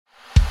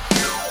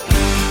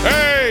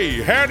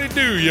howdy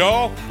do,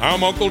 y'all.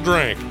 I'm Uncle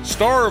Drank,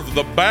 star of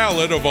The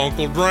Ballad of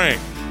Uncle Drank.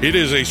 It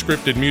is a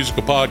scripted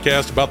musical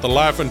podcast about the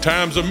life and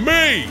times of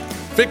me,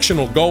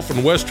 fictional golf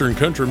and western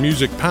country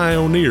music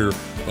pioneer,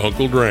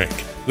 Uncle Drank.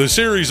 The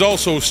series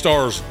also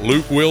stars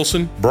Luke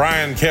Wilson,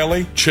 Brian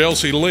Kelly,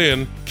 Chelsea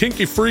Lynn,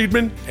 Kinky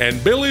Friedman,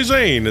 and Billy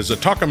Zane as a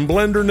talking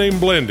blender named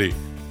Blendy.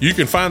 You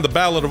can find The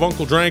Ballad of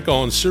Uncle Drank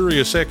on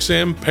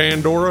SiriusXM,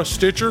 Pandora,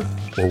 Stitcher,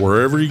 or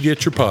wherever you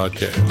get your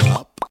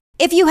podcasts.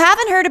 If you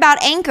haven't heard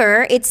about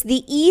Anchor, it's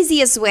the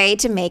easiest way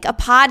to make a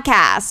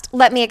podcast.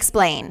 Let me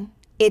explain.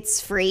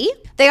 It's free.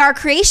 They are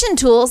creation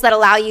tools that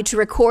allow you to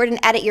record and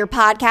edit your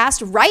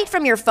podcast right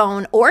from your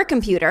phone or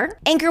computer.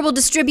 Anchor will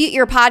distribute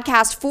your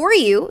podcast for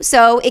you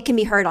so it can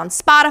be heard on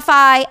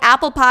Spotify,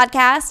 Apple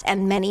Podcasts,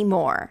 and many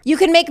more. You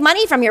can make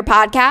money from your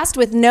podcast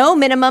with no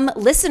minimum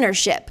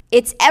listenership.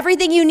 It's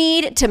everything you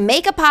need to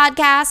make a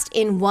podcast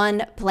in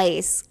one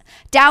place.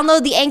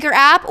 Download the Anchor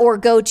app or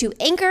go to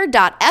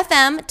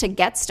anchor.fm to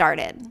get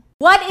started.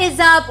 What is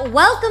up?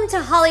 Welcome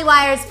to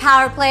Hollywire's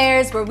Power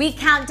Players, where we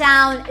count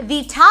down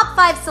the top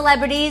 5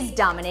 celebrities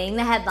dominating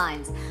the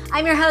headlines.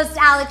 I'm your host,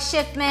 Alex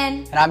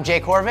Schiffman. And I'm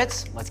Jay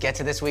Korvitz. Let's get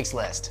to this week's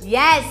list.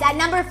 Yes, at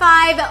number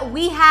 5,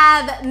 we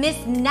have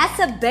Miss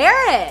Nessa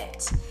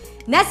Barrett.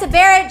 Nessa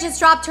Barrett just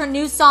dropped her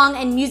new song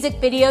and music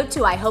video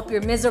to I Hope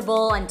You're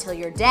Miserable Until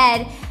You're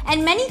Dead,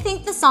 and many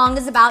think the song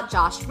is about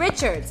Josh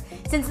Richards,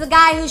 since the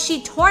guy who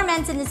she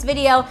torments in this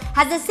video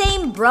has the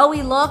same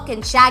bro-y look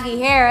and shaggy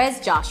hair as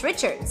Josh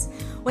Richards.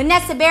 When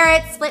Nessa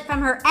Barrett split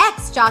from her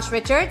ex, Josh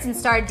Richards, and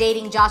started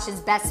dating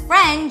Josh's best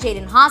friend,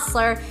 Jaden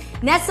Hossler,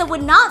 Nessa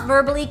would not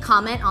verbally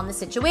comment on the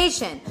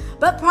situation,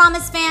 but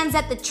promised fans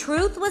that the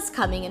truth was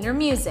coming in her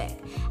music.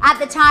 At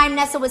the time,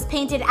 Nessa was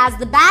painted as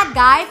the bad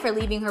guy for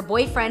leaving her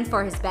boyfriend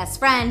for his best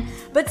friend,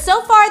 but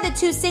so far the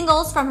 2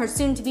 singles from her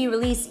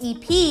soon-to-be-released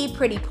EP,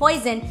 Pretty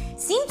Poison,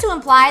 seem to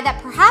imply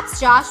that perhaps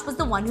Josh was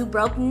the one who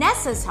broke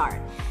Nessa's heart.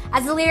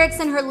 As the lyrics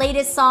in her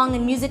latest song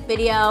and music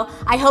video,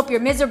 I Hope You're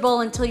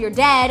Miserable Until You're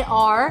Dead,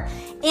 are,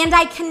 and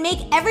I can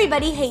make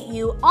everybody hate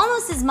you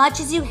almost as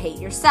much as you hate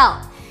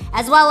yourself.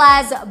 As well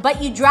as,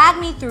 but you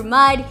drag me through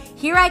mud,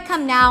 here I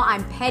come now,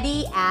 I'm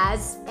petty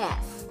as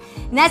F.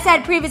 Nessa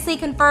had previously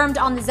confirmed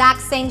on the Zach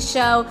Sang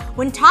show,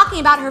 when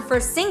talking about her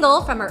first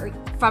single from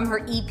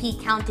her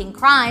EP, Counting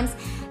Crimes,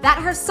 that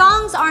her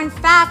songs are in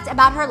fact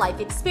about her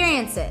life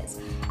experiences.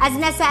 As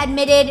Nessa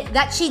admitted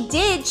that she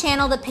did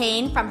channel the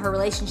pain from her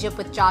relationship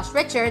with Josh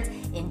Richards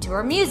into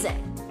her music.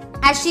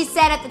 As she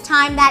said at the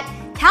time that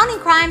Counting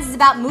Crimes is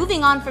about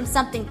moving on from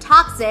something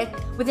toxic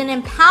with an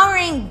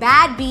empowering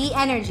bad bee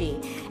energy,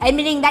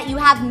 admitting that you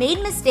have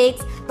made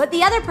mistakes, but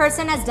the other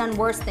person has done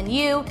worse than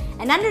you,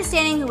 and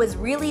understanding who is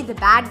really the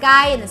bad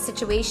guy in the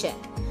situation.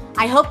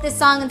 I hope this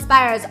song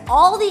inspires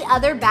all the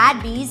other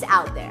bad bees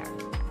out there.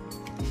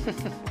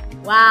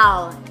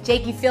 Wow.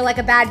 Jake, you feel like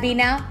a bad bee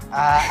now?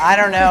 I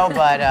don't know,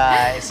 but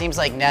it seems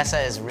like Nessa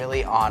is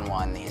really on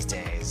one these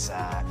days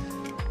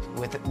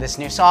with this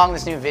new song,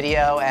 this new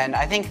video, and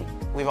I think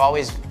we've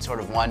always sort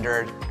of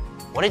wondered,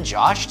 what did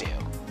Josh do?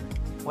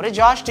 What did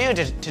Josh do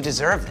to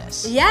deserve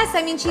this? Yes,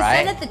 I mean, she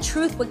said that the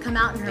truth would come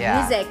out in her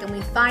music, and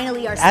we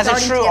finally are starting to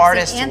get some answers. As a true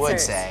artist would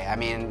say. I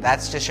mean,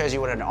 that just shows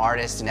you what an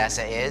artist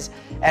Nessa is.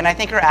 And I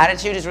think her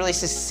attitude is really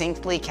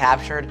succinctly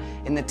captured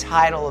in the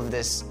title of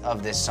this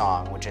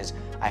song, which is,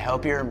 I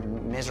hope you're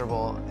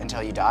miserable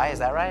until you die. Is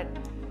that right?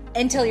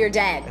 Until you're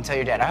dead. Until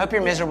you're dead. I hope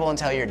you're miserable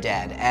until you're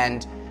dead.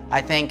 And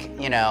I think,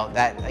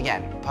 that,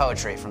 again,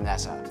 poetry from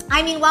Nessa.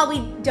 I mean, while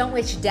we don't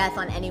wish death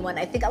on anyone,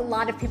 I think a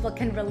lot of people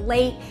can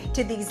relate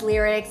to these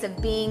lyrics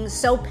of being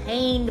so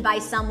pained by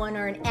someone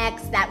or an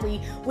ex that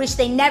we wish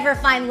they never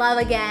find love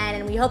again,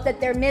 and we hope that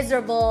they're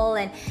miserable,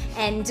 and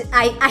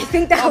I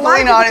think that a lot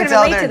of people can relate to this.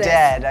 Hopefully not until they're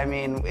dead. I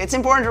mean, it's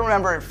important to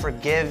remember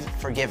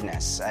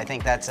forgiveness. I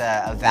think that's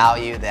a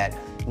value that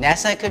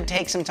Nessa could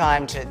take some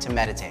time to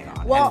meditate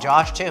on, and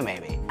Josh too,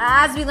 maybe.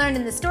 As we learned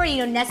in the story,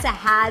 Nessa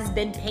has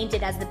been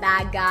painted as the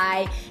bad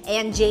guy,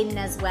 and Jaden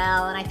as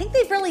well, and I think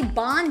they've really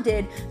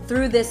bonded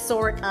through this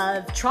sort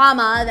of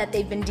trauma that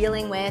they've been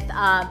dealing with,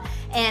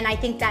 and I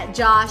think that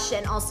Josh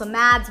and also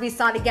Mads we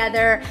saw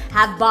together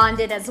have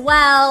bonded as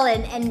well,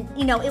 and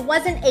it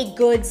wasn't a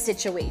good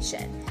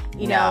situation.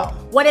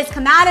 What has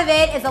come out of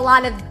it is a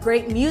lot of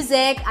great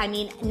music. I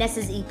mean,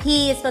 Nessa's EP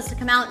is supposed to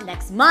come out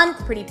next month,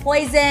 Pretty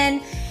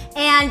Poison.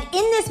 And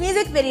in this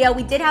music video,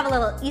 we did have a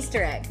little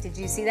Easter egg. Did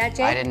you see that,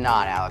 Jay? I did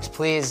not, Alex.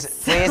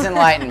 Please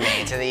enlighten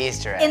me to the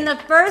Easter egg. In the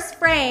first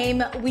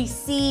frame, we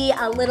see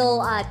a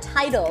little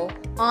title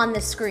on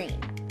the screen.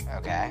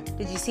 Okay.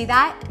 Did you see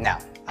that? No.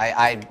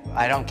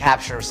 I don't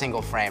capture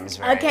single frames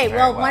very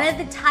well. well. One of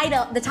the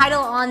title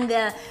on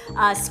the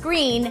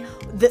screen,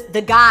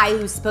 the guy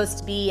who's supposed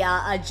to be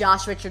a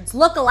Josh Richards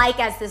lookalike,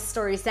 as this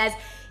story says,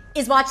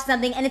 is watching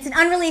something, and it's an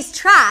unreleased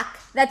track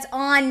that's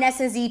on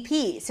Nessa's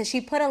EP. So she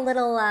put a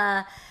little,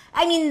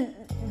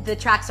 the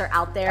tracks are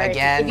out there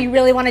again, if you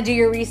really want to do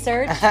your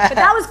research. But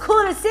that was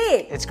cool to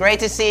see. It's great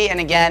to see, and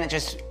again, it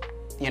just,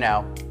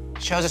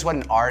 shows us what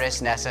an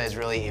artist Nessa is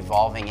really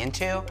evolving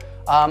into.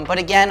 But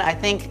again, I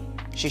think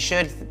she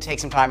should take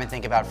some time and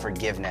think about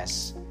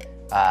forgiveness.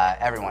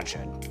 Everyone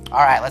should.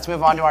 All right, let's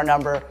move on to our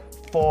number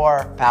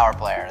 4 power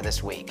player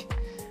this week.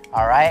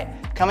 All right,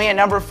 coming at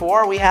number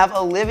 4, we have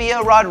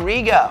Olivia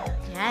Rodrigo.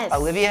 Yes.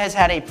 Olivia has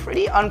had a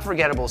pretty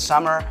unforgettable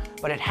summer,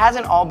 but it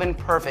hasn't all been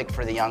perfect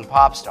for the young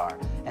pop star.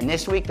 And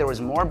this week there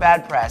was more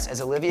bad press as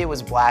Olivia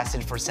was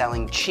blasted for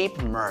selling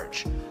cheap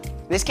merch.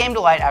 This came to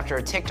light after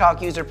a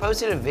TikTok user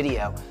posted a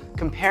video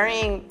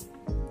comparing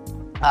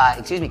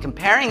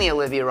the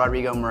Olivia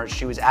Rodrigo merch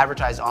she was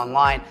advertised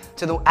online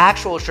to the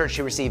actual shirt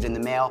she received in the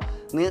mail.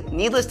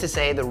 Needless to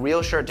say, the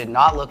real shirt did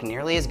not look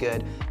nearly as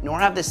good, nor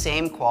have the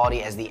same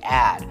quality as the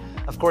ad.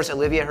 Of course,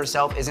 Olivia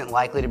herself isn't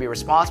likely to be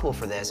responsible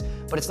for this,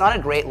 but it's not a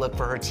great look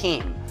for her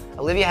team.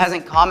 Olivia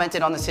hasn't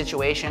commented on the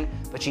situation,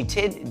 but she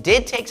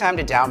did take time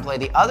to downplay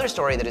the other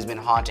story that has been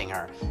haunting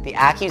her, the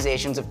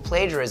accusations of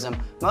plagiarism,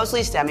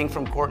 mostly stemming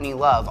from Courtney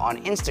Love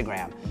on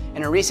Instagram.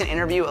 In a recent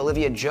interview,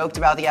 Olivia joked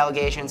about the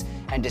allegations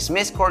and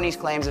dismissed Courtney's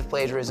claims of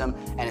plagiarism,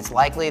 and it's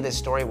likely this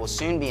story will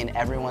soon be in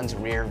everyone's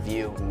rear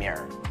view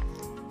mirror.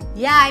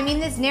 Yeah, I mean,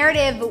 this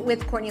narrative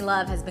with Courtney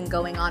Love has been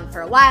going on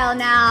for a while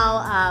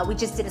now. We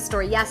just did a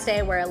story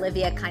yesterday where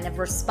Olivia kind of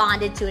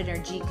responded to it in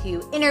her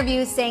GQ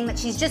interview, saying that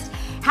she's just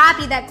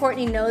happy that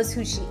Courtney knows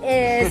who she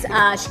is.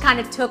 She kind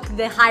of took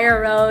the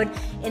higher road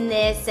in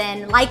this,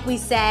 and like we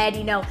said,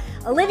 you know,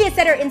 Olivia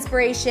said her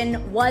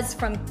inspiration was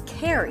from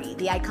Carrie,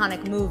 the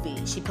iconic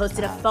movie. She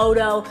posted a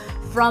photo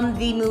from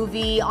the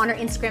movie on her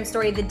Instagram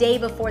story the day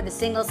before the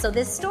single. So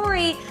this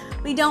story,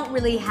 we don't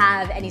really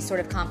have any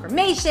sort of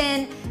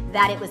confirmation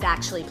that it was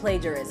actually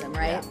plagiarism,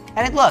 right? Yeah.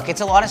 And look,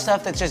 it's a lot of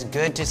stuff that's just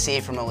good to see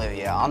from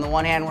Olivia. On the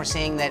one hand, we're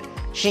seeing that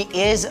she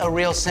is a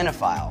real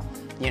cinephile.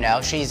 You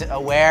know, she's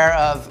aware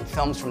of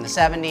films from the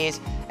 70s,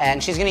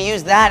 and she's gonna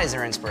use that as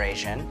her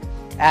inspiration,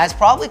 as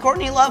probably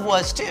Courtney Love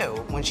was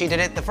too when she did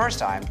it the first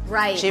time.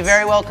 Right. She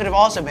very well could have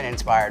also been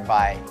inspired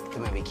by the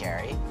movie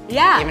Carrie.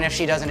 Yeah. Even if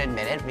she doesn't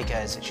admit it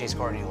because she's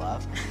Courtney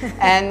Love.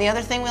 And the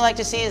other thing we like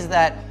to see is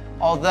that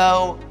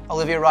although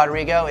Olivia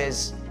Rodrigo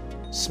is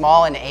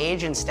small in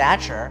age and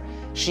stature,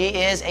 she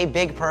is a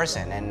big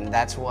person, and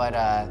that's what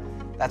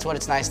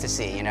it's nice to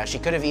see. You know, she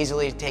could have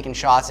easily taken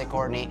shots at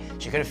Courtney.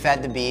 She could have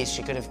fed the beast.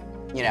 She could have,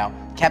 you know,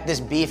 kept this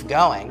beef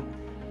going.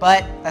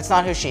 But that's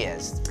not who she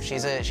is.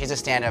 She's a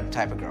stand-up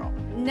type of girl.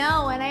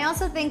 No, and I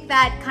also think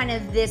that kind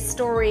of this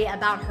story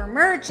about her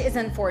merch is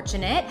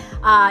unfortunate.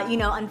 You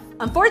know,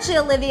 unfortunately,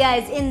 Olivia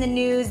is in the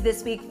news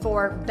this week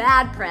for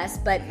bad press,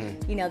 but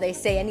you know, they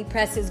say any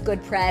press is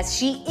good press.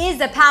 She is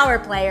a power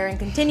player and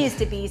continues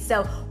to be,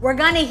 so we're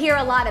gonna hear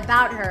a lot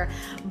about her.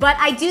 But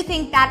I do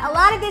think that a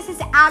lot of this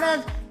is out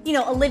of, you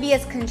know,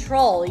 Olivia's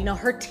control. You know,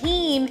 her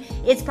team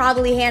is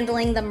probably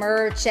handling the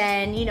merch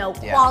and, you know,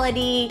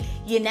 quality.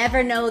 You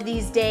never know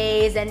these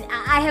days. And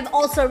I have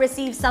also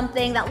received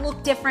something that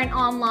looked different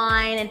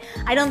online. And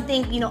I don't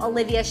think, you know,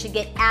 Olivia should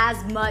get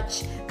as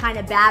much kind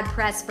of bad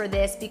press for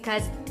this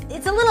because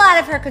it's a little out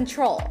of her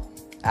control.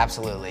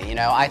 Absolutely. You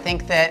know, I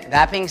think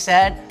that being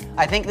said,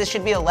 I think this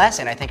should be a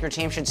lesson. I think your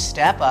team should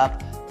step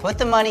up, put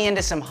the money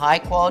into some high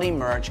quality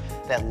merch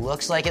that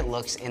looks like it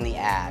looks in the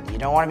ad. You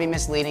don't want to be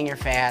misleading your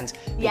fans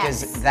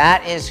because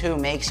that is who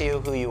makes you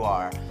who you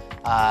are.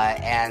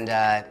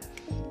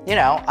 You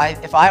know,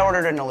 if I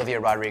ordered an Olivia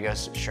Rodrigo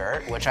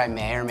shirt, which I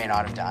may or may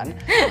not have done,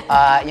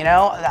 you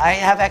know, I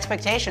have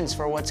expectations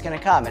for what's going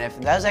to come. And if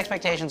those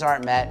expectations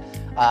aren't met,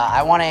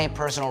 I want a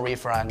personal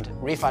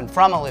refund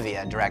from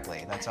Olivia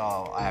directly. That's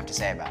all I have to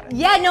say about it.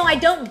 Yeah, no, I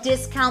don't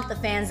discount the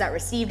fans that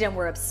received it and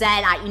were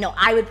upset.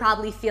 I would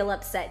probably feel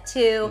upset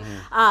too.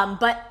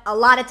 But a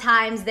lot of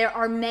times there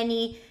are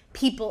many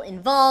people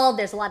involved.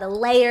 There's a lot of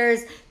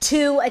layers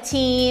to a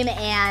team,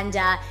 and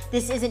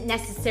this isn't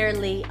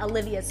necessarily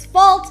Olivia's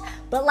fault.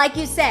 But like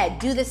you said,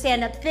 do the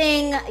stand-up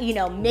thing, you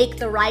know, make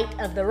the right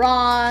of the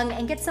wrong,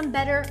 and get some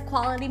better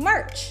quality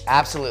merch.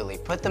 Absolutely.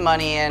 Put the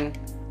money in.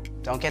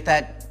 Don't get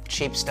that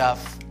cheap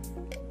stuff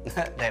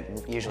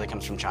that usually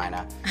comes from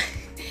China.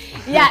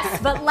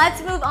 Yes, but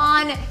let's move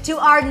on to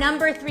our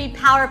number 3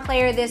 power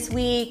player this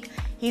week.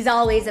 He's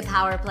always a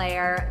power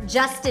player,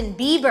 Justin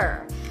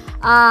Bieber.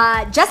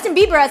 Justin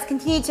Bieber has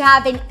continued to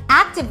have an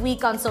active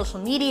week on social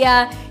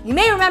media. You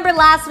may remember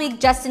last week,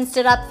 Justin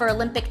stood up for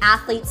Olympic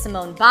athlete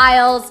Simone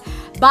Biles.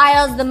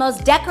 Biles, the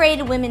most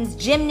decorated women's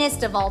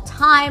gymnast of all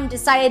time,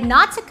 decided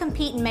not to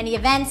compete in many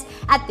events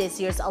at this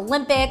year's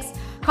Olympics,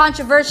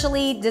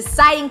 controversially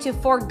deciding to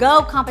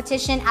forego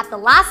competition at the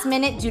last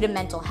minute due to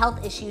mental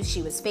health issues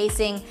she was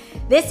facing.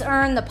 This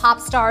earned the pop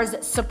star's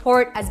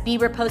support as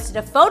Bieber posted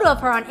a photo of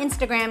her on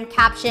Instagram,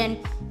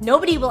 captioned,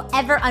 "Nobody will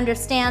ever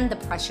understand the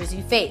pressures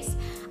you face.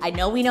 I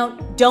know we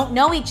don't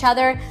know each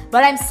other,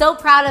 but I'm so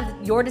proud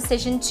of your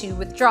decision to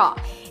withdraw.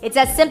 It's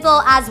as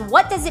simple as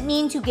what does it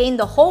mean to gain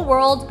the whole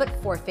world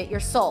but forfeit your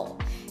soul?"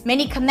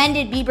 Many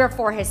commended Bieber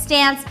for his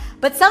stance,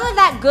 but some of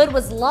that good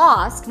was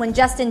lost when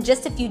Justin,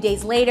 just a few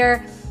days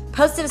later,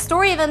 posted a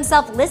story of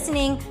himself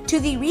listening to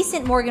the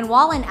recent Morgan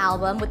Wallen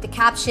album with the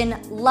caption,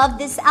 "Love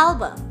this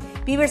album."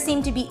 Bieber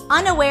seemed to be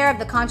unaware of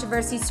the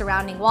controversy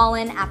surrounding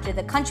Wallen after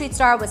the country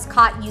star was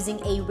caught using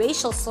a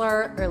racial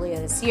slur earlier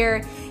this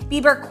year.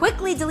 Bieber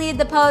quickly deleted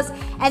the post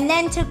and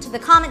then took to the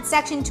comment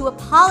section to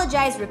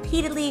apologize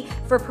repeatedly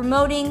for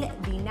promoting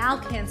the now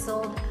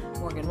canceled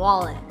Morgan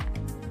Wallen.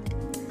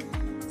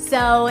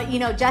 So,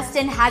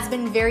 Justin has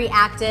been very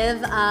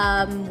active.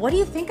 What do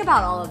you think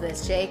about all of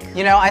this, Jake?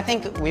 I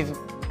think we've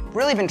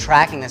really been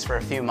tracking this for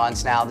a few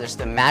months now. There's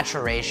the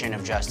maturation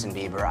of Justin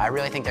Bieber. I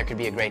really think there could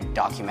be a great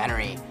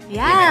documentary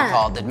even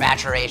called The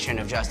Maturation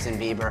of Justin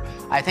Bieber.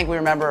 I think we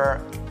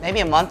remember maybe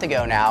a month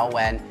ago now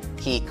when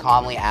he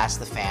calmly asked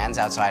the fans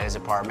outside his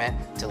apartment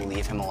to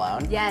leave him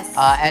alone. Yes.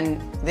 And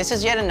this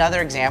is yet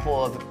another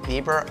example of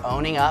Bieber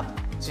owning up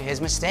to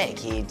his mistake.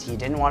 He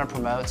didn't want to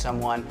promote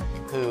someone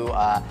who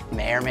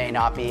may or may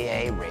not be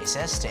a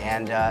racist,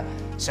 and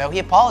so he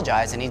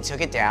apologized and he took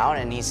it down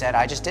and he said,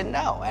 I just didn't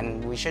know,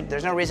 and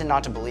there's no reason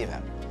not to believe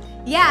him.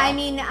 Yeah,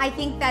 I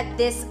think that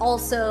this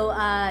also,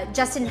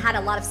 Justin had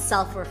a lot of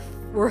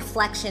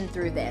self-reflection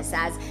through this,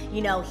 as,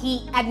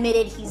 he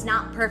admitted he's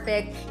not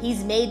perfect,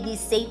 he's made these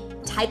same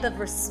type of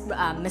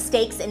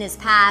mistakes in his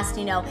past,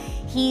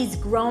 he's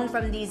grown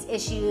from these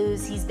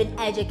issues, he's been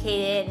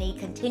educated, and he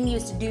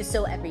continues to do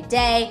so every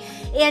day.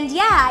 And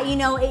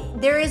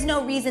there is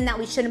no reason that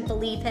we shouldn't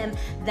believe him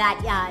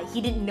that he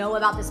didn't know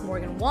about this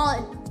Morgan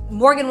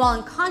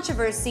Wallen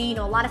controversy.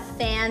 A lot of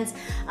fans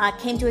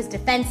came to his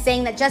defense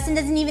saying that Justin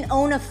doesn't even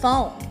own a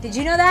phone. Did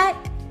you know that?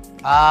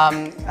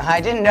 I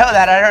didn't know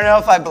that. I don't know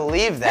if I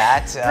believe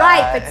that.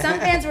 Right, but some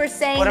fans were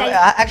saying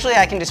actually,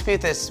 I can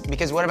dispute this,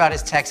 because what about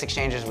his text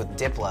exchanges with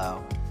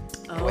Diplo?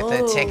 With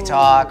the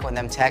TikTok, when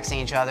them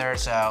texting each other,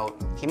 so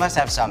he must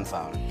have some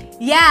phone.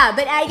 Yeah,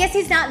 but I guess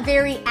he's not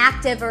very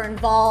active or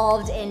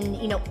involved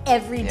in,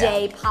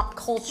 everyday pop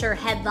culture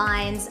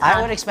headlines.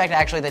 I would expect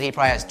actually that he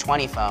probably has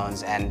 20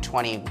 phones and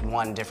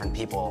 21 different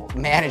people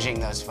managing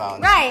those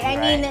phones. Right. I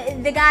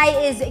mean, the guy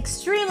is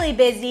extremely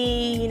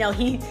busy.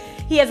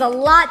 He has a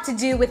lot to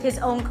do with his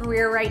own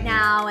career right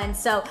now, and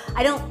so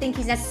I don't think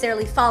he's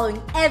necessarily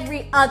following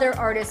every other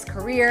artist's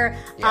career.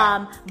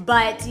 Yeah.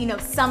 But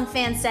some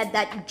fans said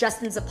that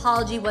Justin's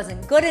apology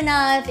wasn't good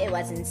enough. It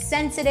was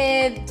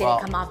insensitive.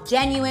 Didn't come off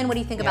genuine. What do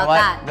you think about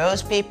that?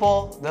 Those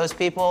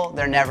people,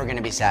 they're never going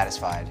to be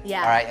satisfied.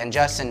 Yeah. All right, and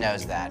Justin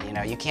knows that.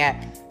 You can't.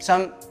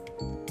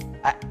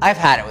 I've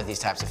had it with these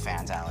types of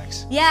fans,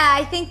 Alex. Yeah,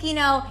 I think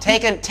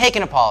Take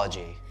an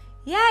apology.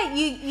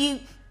 Yeah,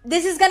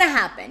 this is gonna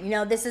happen.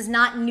 This is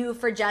not new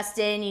for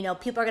Justin.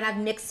 People are gonna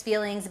have mixed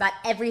feelings about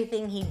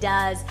everything he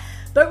does.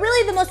 But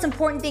really the most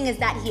important thing is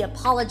that he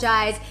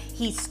apologized.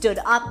 He stood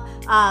up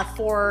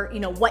for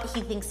what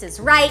he thinks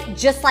is right,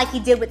 just like he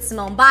did with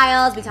Simone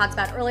Biles, we talked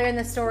about earlier in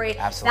the story.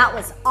 Absolutely. That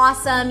was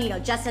awesome.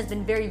 Justin has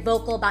been very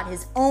vocal about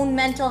his own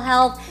mental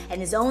health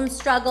and his own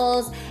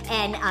struggles,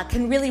 and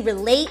can really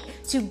relate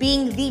to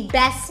being the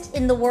best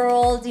in the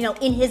world,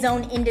 in his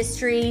own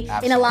industry.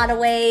 Absolutely. In a lot of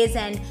ways.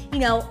 And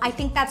I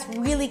think that's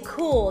really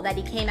cool that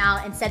he came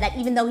out and said that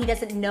even though he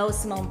doesn't know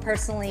Simone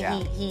personally,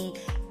 he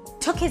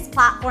took his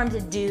platform to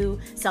do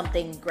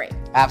something great.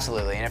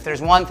 Absolutely, and if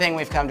there's one thing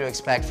we've come to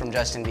expect from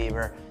Justin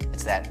Bieber,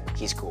 it's that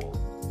he's cool.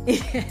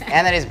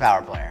 And that he's a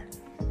power player.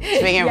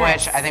 Speaking of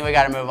which, I think we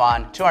gotta move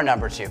on to our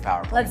number 2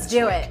 power player. Let's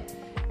do it.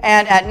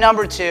 And at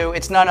number 2,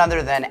 it's none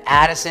other than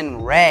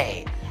Addison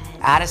Rae.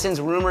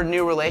 Addison's rumored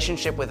new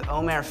relationship with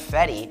Omer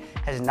Fedi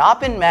has not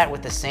been met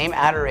with the same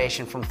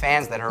adoration from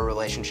fans that her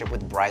relationship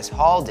with Bryce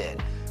Hall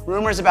did.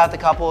 Rumors about the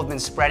couple have been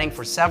spreading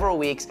for several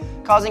weeks,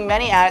 causing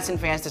many Addison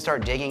fans to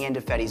start digging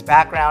into Fedi's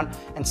background,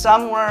 and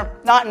some were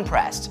not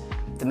impressed.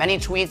 The many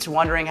tweets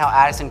wondering how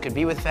Addison could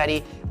be with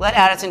Fedi led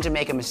Addison to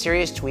make a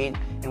mysterious tweet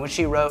in which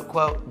she wrote,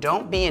 quote,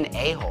 "Don't be an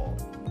a-hole."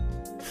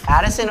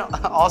 Addison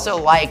also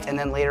liked and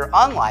then later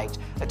unliked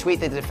a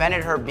tweet that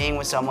defended her being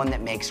with someone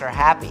that makes her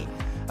happy.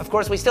 Of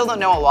course, we still don't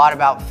know a lot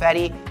about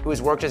Fedi, who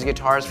has worked as a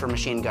guitarist for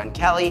Machine Gun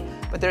Kelly,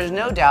 but there's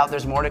no doubt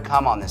there's more to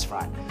come on this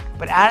front.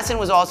 But Addison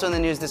was also in the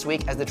news this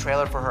week as the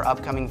trailer for her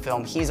upcoming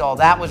film He's All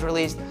That was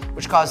released,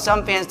 which caused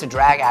some fans to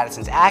drag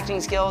Addison's acting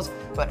skills,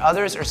 but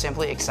others are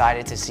simply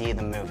excited to see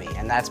the movie.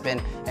 And that's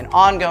been an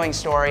ongoing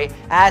story.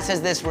 Addison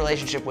has this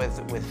relationship with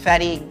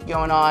Fedi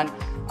going on,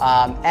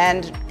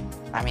 and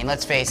I mean,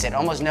 let's face it,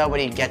 almost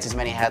nobody gets as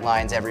many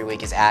headlines every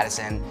week as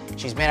Addison.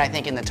 She's been, I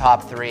think, in the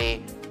top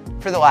 3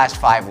 for the last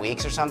 5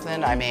 weeks or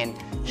something. I mean,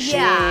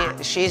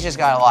 she's just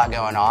got a lot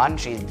going on.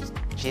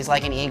 She's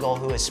like an eagle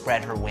who has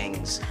spread her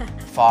wings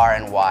far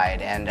and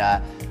wide. And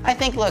I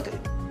think, look,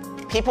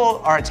 people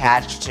are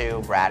attached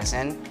to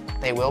Bradison.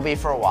 They will be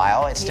for a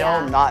while. It's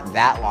still not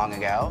that long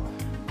ago.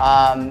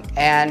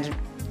 And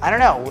I don't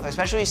know,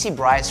 especially you see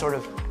Bryce sort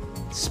of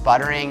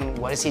sputtering.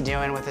 What is he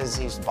doing with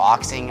he's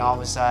boxing all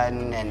of a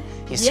sudden, and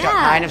he's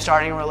kind of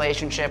starting a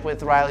relationship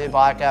with Riley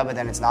Vodka, but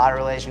then it's not a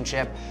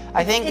relationship.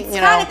 I think it's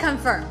kind of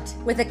confirmed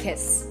with a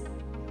kiss.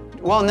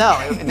 Well, no,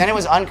 then it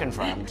was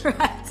unconfirmed,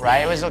 right?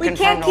 It was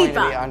confirmed only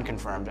to be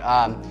unconfirmed.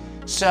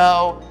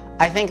 So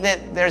I think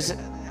that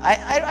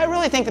I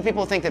really think that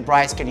people think that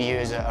Bryce could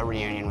use a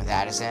reunion with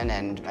Addison,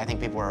 and I think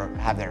people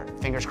have their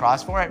fingers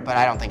crossed for it, but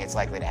I don't think it's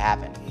likely to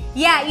happen.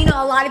 Yeah, you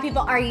know, a lot of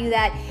people argue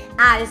that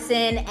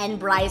Addison and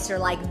Bryce are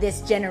like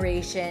this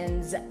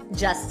generation's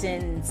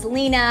Justin and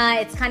Selena.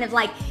 It's kind of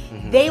like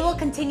they will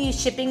continue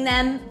shipping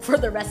them for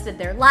the rest of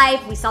their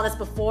life. We saw this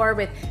before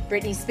with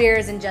Britney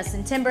Spears and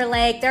Justin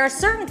Timberlake. There are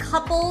certain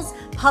couples,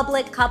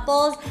 public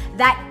couples,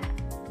 that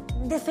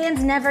the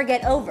fans never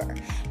get over.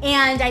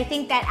 And I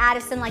think that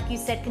Addison, like you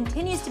said,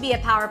 continues to be a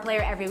power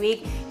player every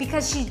week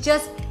because she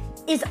just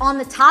is on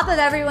the top of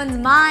everyone's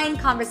mind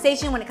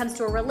conversation when it comes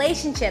to a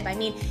relationship. I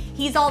mean,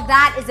 He's All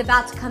That is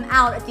about to come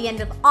out at the end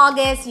of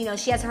August. You know,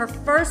 she has her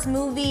first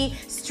movie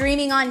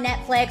streaming on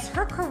Netflix.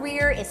 Her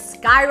career is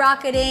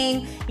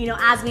skyrocketing. You know,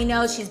 as we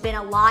know, she's been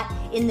a lot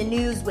in the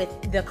news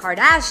with the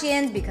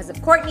Kardashians because of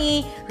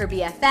Kourtney, her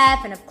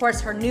BFF, and of course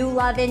her new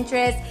love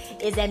interest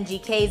is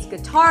MGK's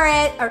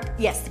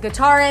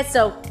guitarist.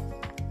 So,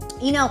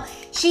 you know,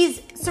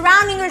 she's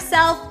surrounding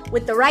herself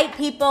with the right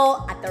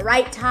people at the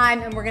right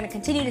time, and we're going to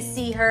continue to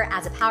see her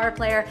as a power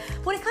player.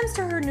 When it comes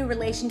to her new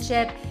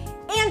relationship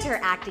and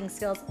her acting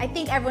skills, I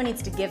think everyone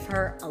needs to give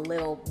her a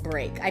little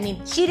break. I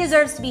mean, she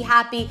deserves to be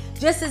happy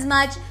just as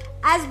much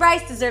as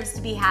Bryce deserves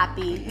to be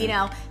happy. You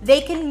know,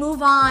 they can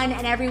move on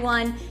and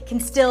everyone can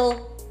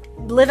still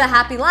live a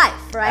happy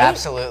life, right?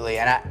 Absolutely.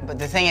 But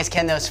the thing is,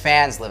 can those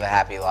fans live a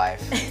happy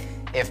life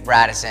if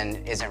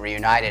Bradison isn't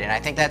reunited? And I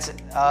think that's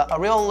a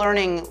real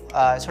learning,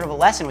 sort of a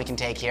lesson we can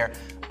take here.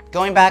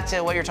 Going back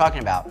to what you're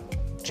talking about,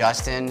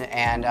 Justin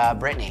and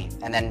Britney,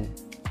 and then,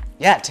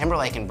 yeah,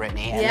 Timberlake and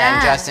Britney, and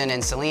then Justin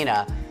and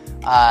Selena.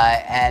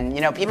 And,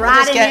 you know, people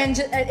Brad just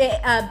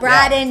get...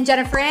 Brad and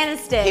Jennifer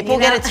Aniston. People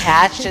get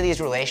attached to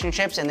these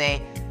relationships,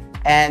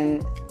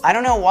 and I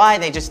don't know why,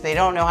 they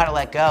don't know how to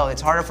let go.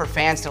 It's harder for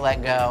fans to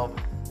let go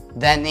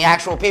than the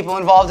actual people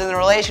involved in the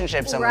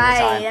relationship some of the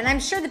time. Right, and I'm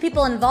sure the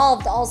people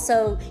involved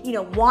also, you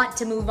know, want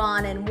to move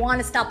on and want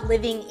to stop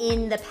living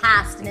in the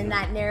past and in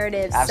that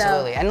narrative.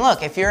 Absolutely. And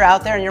look, if you're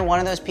out there and you're one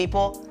of those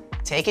people,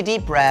 take a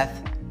deep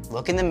breath,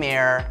 look in the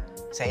mirror,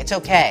 say it's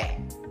okay.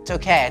 It's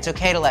okay. It's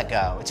okay to let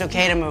go. It's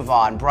okay to move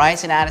on.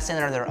 Bryce and Addison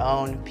are their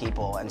own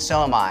people, and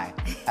so am I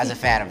as a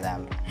fan of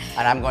them.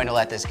 And I'm going to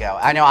let this go.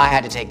 I know I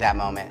had to take that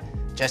moment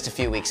just a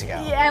few weeks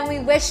ago. Yeah, and we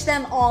wish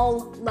them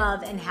all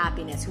love and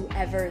happiness,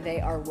 whoever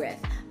they are with.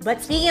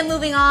 But speaking of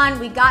moving on,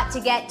 we got to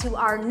get to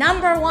our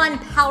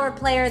 #1 power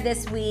player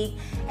this week,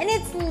 and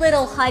it's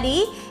Little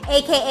Huddy,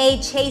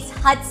 aka Chase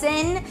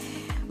Hudson.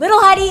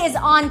 Little Huddy is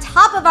on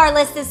top of our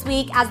list this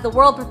week as the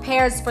world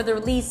prepares for the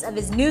release of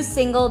his new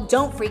single,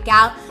 Don't Freak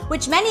Out,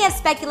 which many have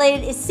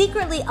speculated is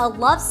secretly a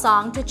love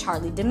song to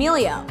Charli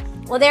D'Amelio.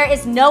 While there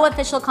is no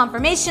official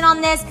confirmation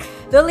on this,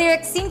 the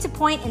lyrics seem to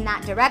point in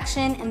that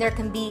direction, and there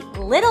can be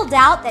little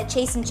doubt that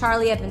Chase and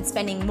Charli have been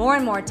spending more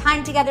and more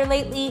time together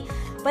lately.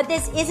 But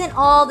this isn't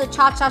all the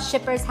Cha-Cha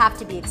shippers have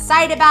to be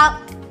excited about,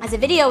 as a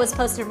video was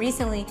posted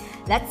recently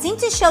that seemed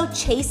to show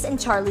Chase and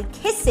Charli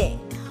kissing.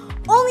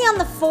 Only on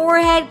the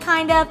forehead,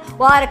 kind of,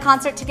 while at a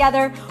concert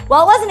together.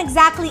 While it wasn't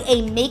exactly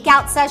a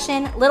make-out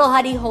session, Little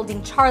Huddy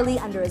holding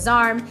Charli under his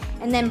arm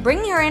and then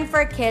bringing her in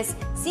for a kiss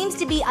seems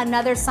to be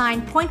another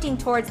sign pointing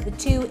towards the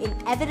two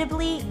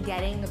inevitably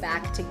getting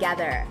back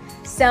together.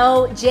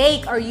 So,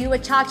 Jake, are you a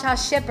Cha-Cha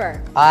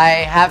shipper? I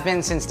have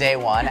been since day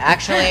one.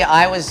 Actually,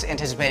 I was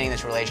anticipating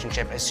this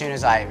relationship as soon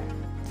as I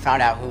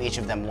found out who each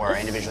of them were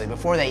individually,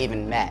 before they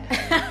even met.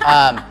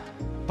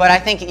 But I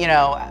think, you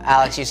know,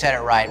 Alex, you said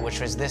it right,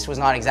 which was this was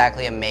not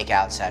exactly a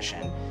make-out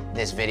session,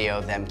 this video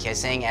of them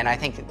kissing. And I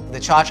think the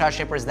Cha-Cha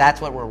shippers, that's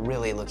what we're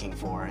really looking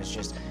for, is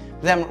just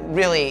them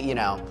really, you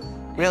know,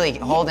 really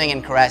holding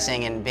and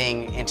caressing and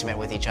being intimate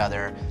with each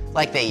other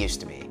like they used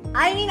to be.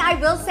 I mean, I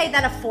will say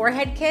that a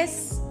forehead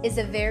kiss is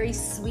a very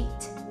sweet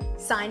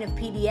sign of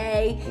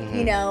PDA.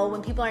 You know,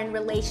 when people are in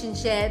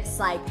relationships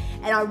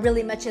and are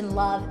really much in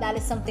love, that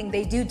is something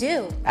they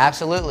do.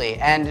 Absolutely.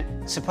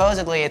 And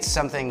supposedly it's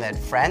something that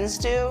friends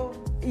do.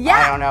 Yeah.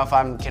 I don't know if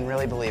I can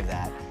really believe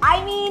that.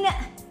 I mean,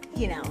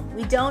 you know,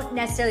 we don't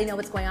necessarily know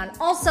what's going on.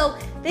 Also,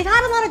 they've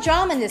had a lot of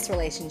drama in this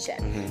relationship.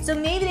 So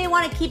maybe they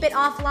want to keep it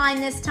offline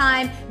this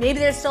time. Maybe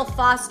they're still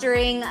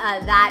fostering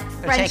that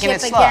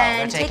friendship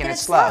again. They're taking it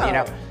slow, you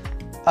know.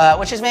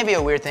 Which is maybe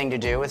a weird thing to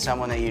do with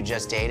someone that you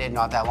just dated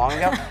not that long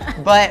ago.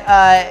 But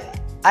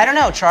I don't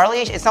know,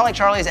 Charli, it's not like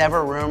Charli's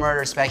ever rumored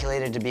or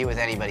speculated to be with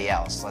anybody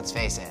else, let's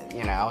face it.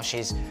 You know,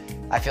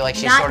 I feel like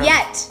she's not sort of...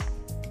 yet.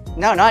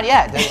 No, not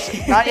yet.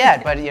 Not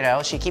yet, but you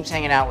know, she keeps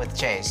hanging out with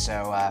Chase.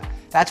 So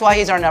that's why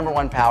he's our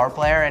 #1 power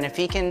player. And if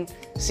he can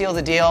seal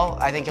the deal,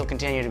 I think he'll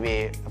continue to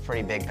be a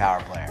pretty big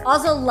power player.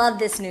 Also love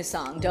this new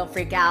song, Don't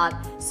Freak Out.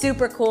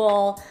 Super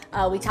cool.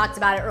 We talked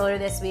about it earlier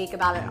this week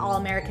about an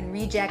All-American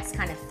Rejects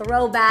kind of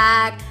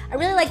throwback. I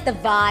really like the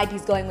vibe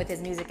he's going with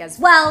his music as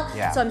well.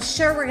 Yeah. So I'm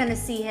sure we're gonna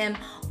see him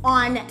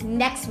on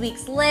next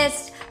week's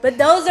list. But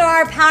those are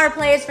our power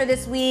players for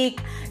this week.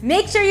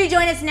 Make sure you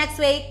join us next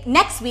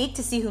week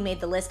to see who made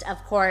the list, of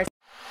course.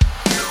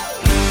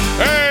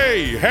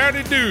 Hey,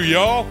 howdy do,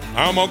 y'all.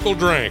 I'm Uncle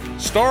Drank,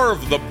 star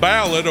of The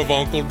Ballad of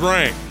Uncle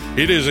Drank.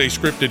 It is a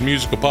scripted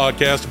musical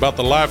podcast about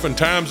the life and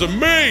times of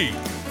me,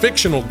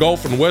 fictional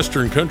golf and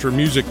western country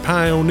music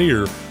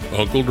pioneer,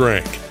 Uncle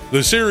Drank.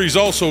 The series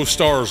also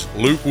stars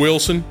Luke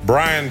Wilson,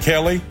 Brian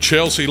Kelly,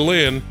 Chelsea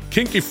Lynn,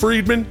 Kinky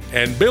Friedman,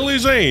 and Billy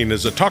Zane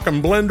as a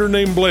talking blender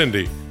named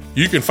Blendy.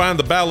 You can find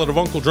The Ballad of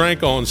Uncle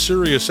Drank on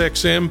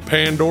SiriusXM,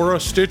 Pandora,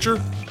 Stitcher,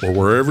 or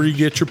wherever you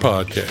get your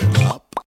podcasts.